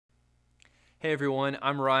Hey everyone,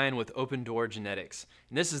 I'm Ryan with Open Door Genetics,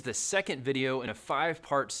 and this is the second video in a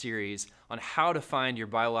 5-part series on how to find your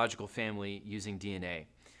biological family using DNA.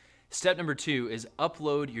 Step number 2 is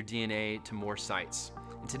upload your DNA to more sites,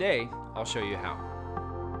 and today I'll show you how.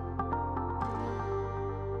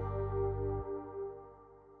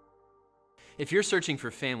 If you're searching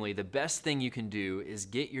for family, the best thing you can do is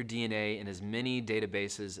get your DNA in as many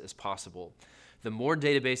databases as possible. The more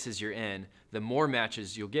databases you're in, the more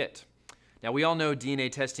matches you'll get. Now, we all know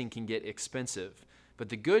DNA testing can get expensive, but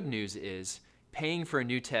the good news is paying for a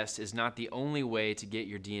new test is not the only way to get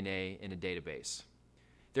your DNA in a database.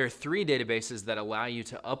 There are 3 databases that allow you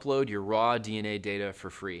to upload your raw DNA data for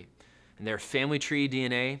free, and they're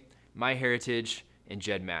FamilyTreeDNA, MyHeritage, and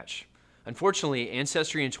GedMatch. Unfortunately,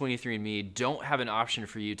 Ancestry and 23andMe don't have an option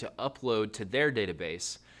for you to upload to their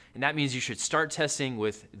database, and that means you should start testing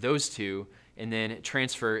with those 2 and then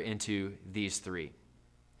transfer into these 3.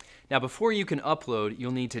 Now, before you can upload,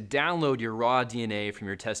 you'll need to download your raw DNA from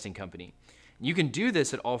your testing company. You can do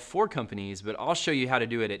this at all 4 companies, but I'll show you how to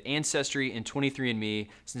do it at Ancestry and 23andMe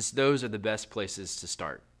since those are the best places to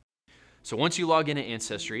start. So once you log in at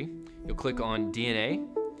Ancestry, you'll click on DNA,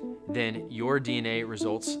 then Your DNA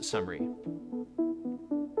Results Summary.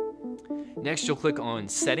 Next, you'll click on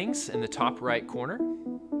Settings in the top right corner,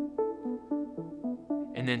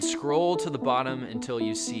 and then scroll to the bottom until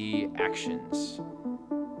you see Actions.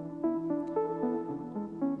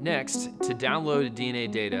 Next, to download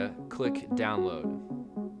DNA data, click Download.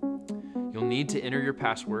 You'll need to enter your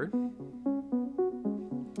password.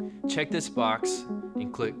 Check this box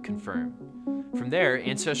and click Confirm. From there,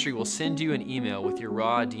 Ancestry will send you an email with your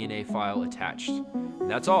raw DNA file attached. And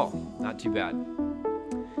that's all, not too bad.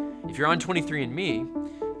 If you're on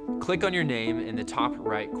 23andMe, click on your name in the top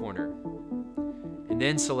right corner, and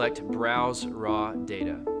then select Browse Raw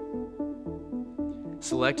Data.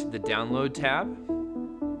 Select the Download tab.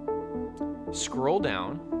 Scroll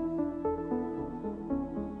down,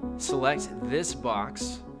 select this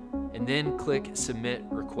box, and then click Submit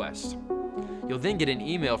Request. You'll then get an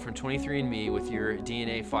email from 23andMe with your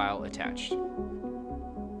DNA file attached.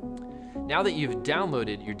 Now that you've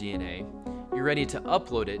downloaded your DNA, you're ready to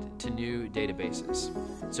upload it to new databases.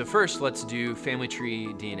 So first, let's do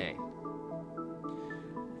FamilyTreeDNA.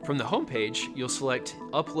 From the home page, you'll select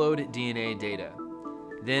Upload DNA Data,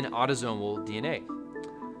 then Autosomal DNA.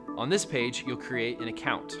 On this page, you'll create an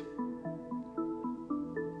account.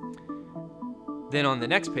 Then on the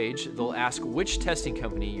next page, they'll ask which testing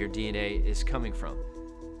company your DNA is coming from.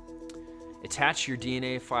 Attach your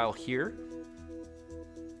DNA file here,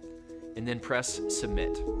 and then press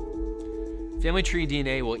Submit.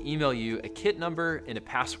 FamilyTreeDNA will email you a kit number and a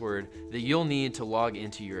password that you'll need to log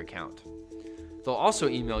into your account. They'll also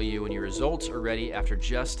email you when your results are ready after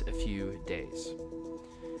just a few days.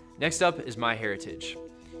 Next up is MyHeritage.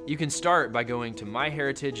 You can start by going to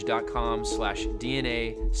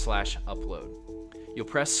myheritage.com/DNA/upload. You'll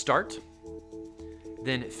press Start,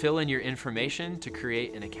 then fill in your information to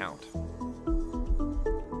create an account.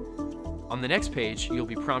 On the next page, you'll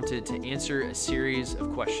be prompted to answer a series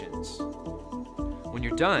of questions. When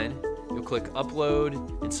you're done, you'll click Upload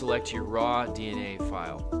and select your raw DNA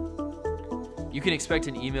file. You can expect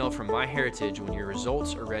an email from MyHeritage when your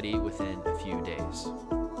results are ready within a few days.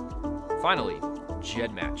 Finally,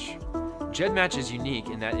 GedMatch. GedMatch is unique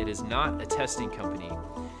in that it is not a testing company.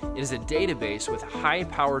 It is a database with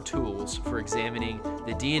high-power tools for examining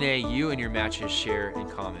the DNA you and your matches share in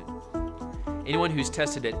common. Anyone who's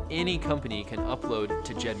tested at any company can upload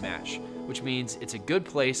to GedMatch, which means it's a good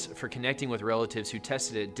place for connecting with relatives who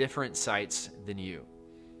tested at different sites than you.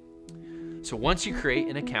 So once you create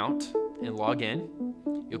an account and log in,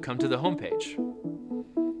 you'll come to the home page.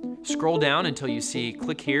 Scroll down until you see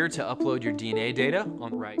Click Here to upload your DNA data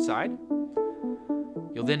on the right side.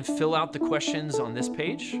 You'll then fill out the questions on this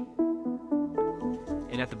page.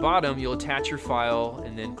 And at the bottom, you'll attach your file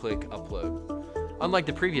and then click Upload. Unlike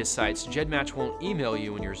the previous sites, GedMatch won't email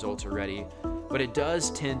you when your results are ready, but it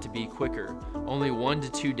does tend to be quicker, only 1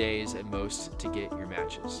 to 2 days at most to get your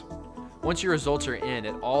matches. Once your results are in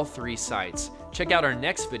at all 3 sites, check out our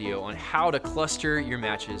next video on how to cluster your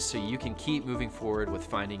matches so you can keep moving forward with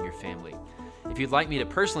finding your family. If you'd like me to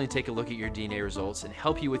personally take a look at your DNA results and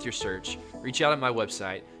help you with your search, reach out at my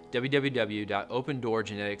website,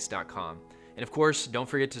 www.opendoorgenetics.com. And of course, don't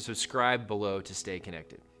forget to subscribe below to stay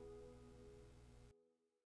connected.